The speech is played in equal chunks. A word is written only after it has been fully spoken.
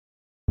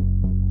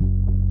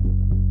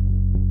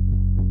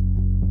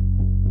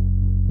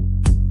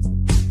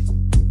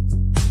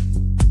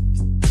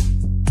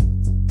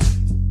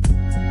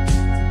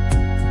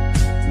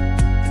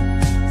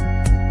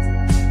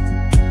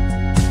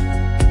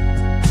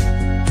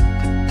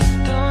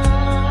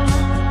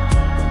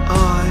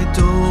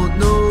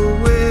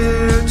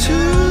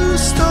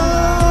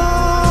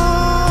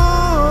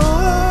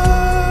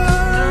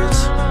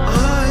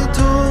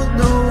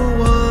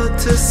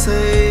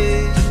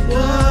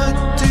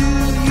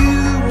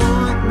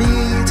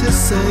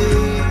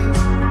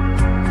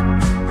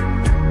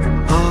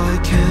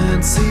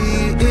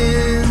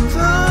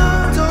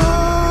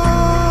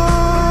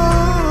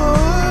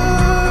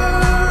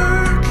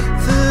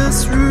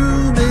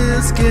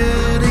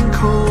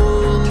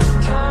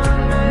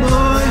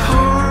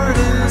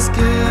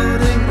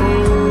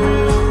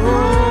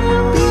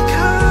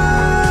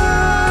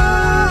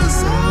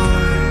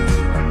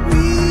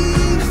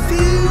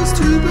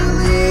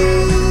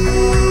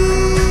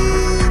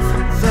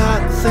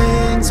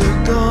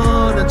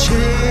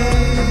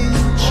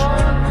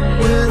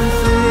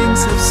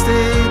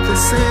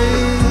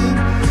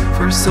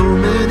so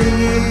many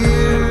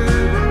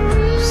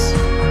years,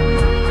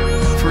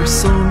 for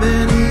so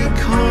many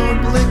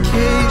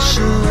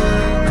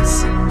complications,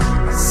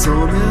 so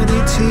many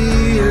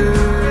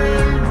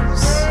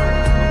tears,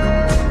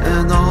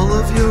 and all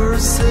of your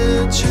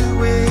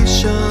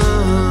situations.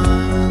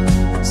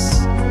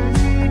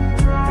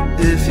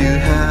 If you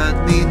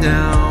had me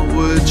now,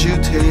 would you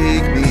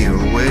take me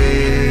away?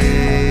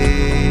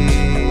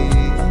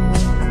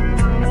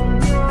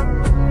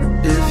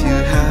 If you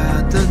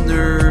had the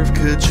nerve,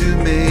 could you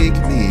make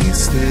me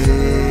stay?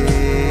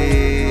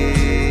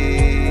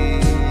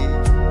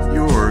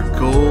 You're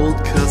gold,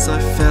 'cause I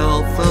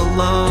felt the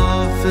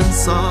love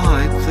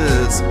inside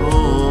this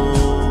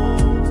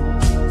home.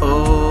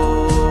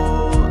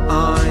 Oh,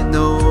 I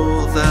know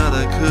that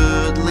I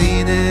could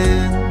lean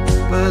in,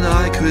 but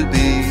I could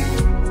be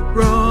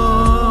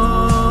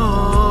wrong,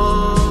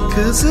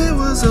 'cause it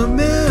was a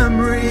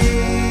memory.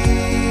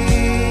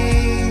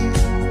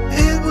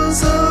 It was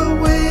a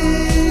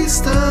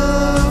waste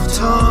of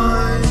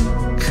time.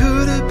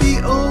 Could it be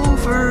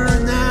over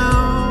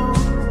now?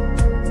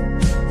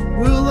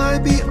 Will I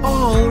be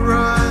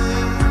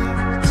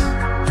alright?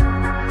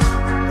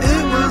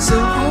 It was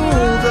a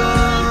hold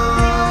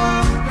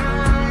up.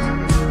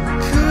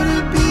 Could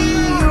it be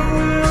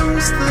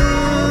yours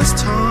this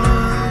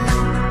time?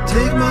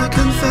 Take my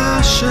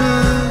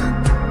confession,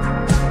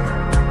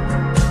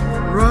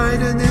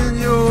 write it in